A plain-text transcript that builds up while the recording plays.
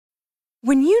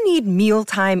When you need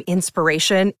mealtime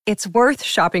inspiration, it's worth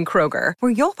shopping Kroger,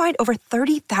 where you'll find over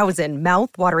 30,000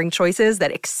 mouth-watering choices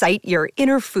that excite your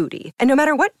inner foodie. And no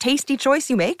matter what tasty choice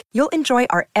you make, you'll enjoy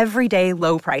our everyday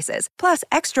low prices, plus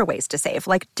extra ways to save,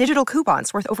 like digital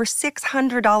coupons worth over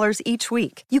 $600 each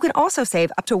week. You can also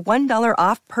save up to $1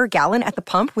 off per gallon at the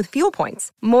pump with fuel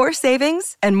points. More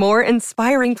savings and more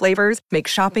inspiring flavors make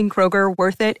shopping Kroger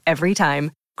worth it every time.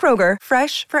 Kroger,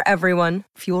 fresh for everyone.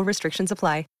 Fuel restrictions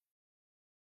apply.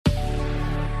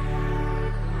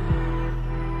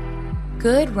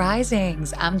 Good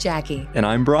risings. I'm Jackie. And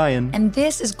I'm Brian. And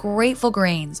this is Grateful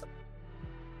Grains.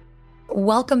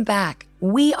 Welcome back.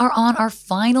 We are on our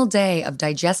final day of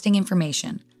digesting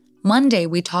information. Monday,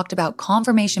 we talked about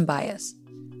confirmation bias.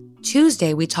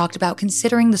 Tuesday, we talked about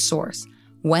considering the source.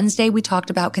 Wednesday, we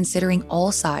talked about considering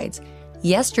all sides.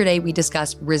 Yesterday, we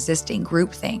discussed resisting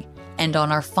groupthink. And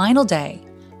on our final day,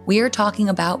 we are talking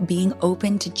about being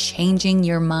open to changing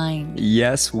your mind.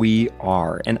 Yes, we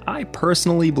are. And I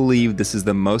personally believe this is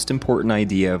the most important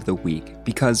idea of the week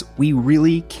because we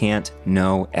really can't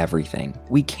know everything.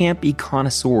 We can't be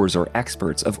connoisseurs or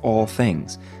experts of all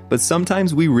things. But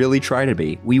sometimes we really try to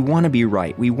be. We want to be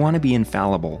right. We want to be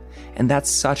infallible. And that's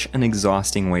such an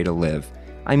exhausting way to live.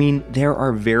 I mean, there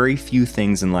are very few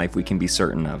things in life we can be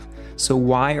certain of. So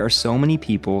why are so many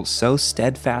people so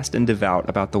steadfast and devout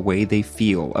about the way they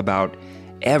feel about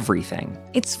everything?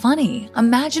 It's funny.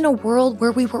 Imagine a world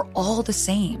where we were all the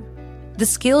same. The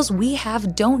skills we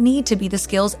have don't need to be the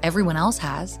skills everyone else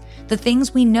has. The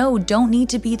things we know don't need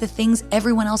to be the things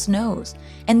everyone else knows.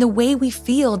 And the way we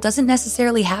feel doesn't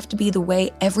necessarily have to be the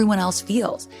way everyone else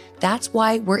feels. That's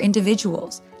why we're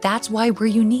individuals. That's why we're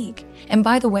unique. And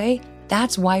by the way,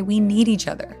 that's why we need each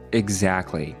other.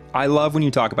 Exactly. I love when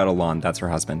you talk about Alon, that's her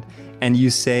husband, and you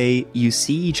say you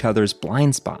see each other's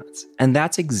blind spots. And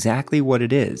that's exactly what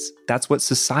it is. That's what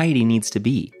society needs to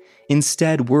be.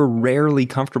 Instead, we're rarely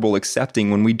comfortable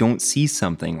accepting when we don't see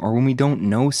something or when we don't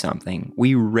know something.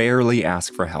 We rarely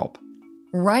ask for help.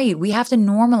 Right. We have to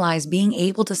normalize being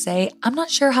able to say, I'm not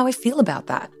sure how I feel about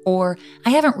that, or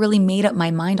I haven't really made up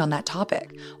my mind on that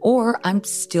topic, or I'm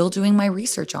still doing my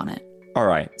research on it. All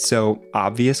right, so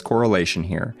obvious correlation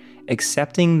here.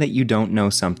 Accepting that you don't know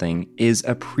something is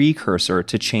a precursor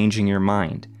to changing your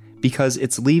mind because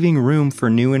it's leaving room for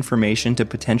new information to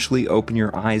potentially open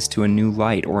your eyes to a new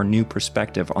light or a new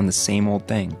perspective on the same old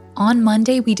thing. On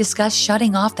Monday, we discussed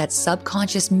shutting off that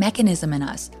subconscious mechanism in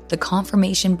us, the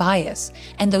confirmation bias,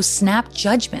 and those snap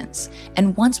judgments.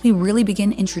 And once we really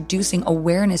begin introducing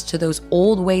awareness to those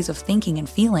old ways of thinking and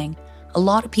feeling, a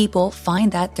lot of people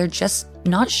find that they're just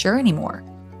not sure anymore.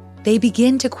 They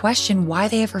begin to question why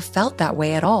they ever felt that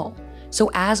way at all.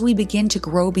 So as we begin to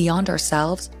grow beyond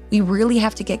ourselves, we really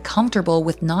have to get comfortable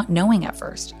with not knowing at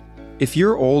first. If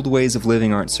your old ways of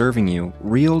living aren't serving you,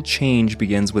 real change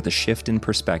begins with a shift in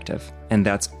perspective. And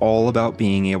that's all about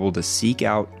being able to seek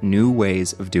out new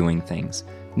ways of doing things,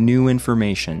 new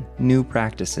information, new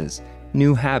practices,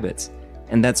 new habits.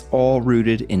 And that's all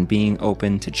rooted in being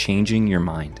open to changing your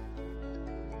mind.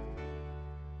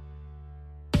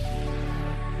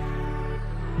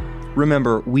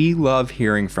 Remember, we love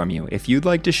hearing from you. If you'd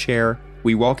like to share,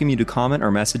 we welcome you to comment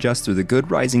or message us through the Good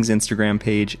Risings Instagram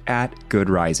page at Good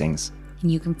Risings.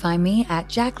 And you can find me at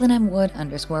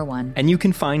JacquelineMWood_1. And you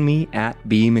can find me at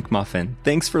B. McMuffin.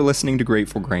 Thanks for listening to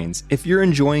Grateful Grains. If you're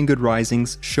enjoying Good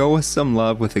Risings, show us some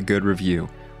love with a good review.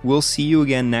 We'll see you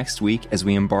again next week as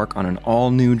we embark on an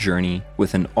all-new journey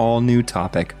with an all-new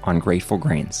topic on Grateful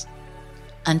Grains.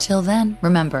 Until then,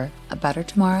 remember, a better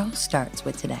tomorrow starts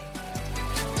with today.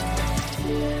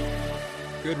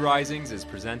 Good Risings is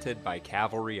presented by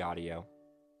Cavalry Audio.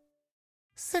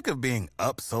 Sick of being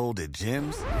upsold at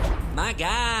gyms? My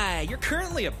guy, you're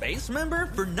currently a base member.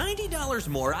 For $90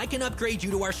 more, I can upgrade you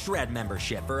to our Shred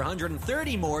membership. For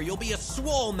 $130 more, you'll be a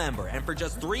Swole member. And for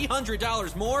just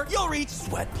 $300 more, you'll reach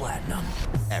Sweat Platinum.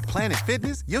 At Planet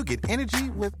Fitness, you'll get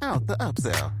energy without the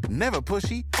upsell. Never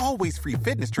pushy, always free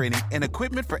fitness training and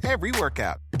equipment for every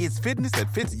workout. It's fitness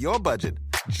that fits your budget.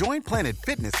 Join Planet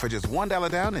Fitness for just $1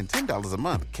 down and $10 a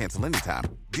month. Cancel anytime.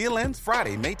 Deal ends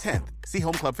Friday, May 10th. See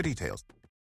Home Club for details.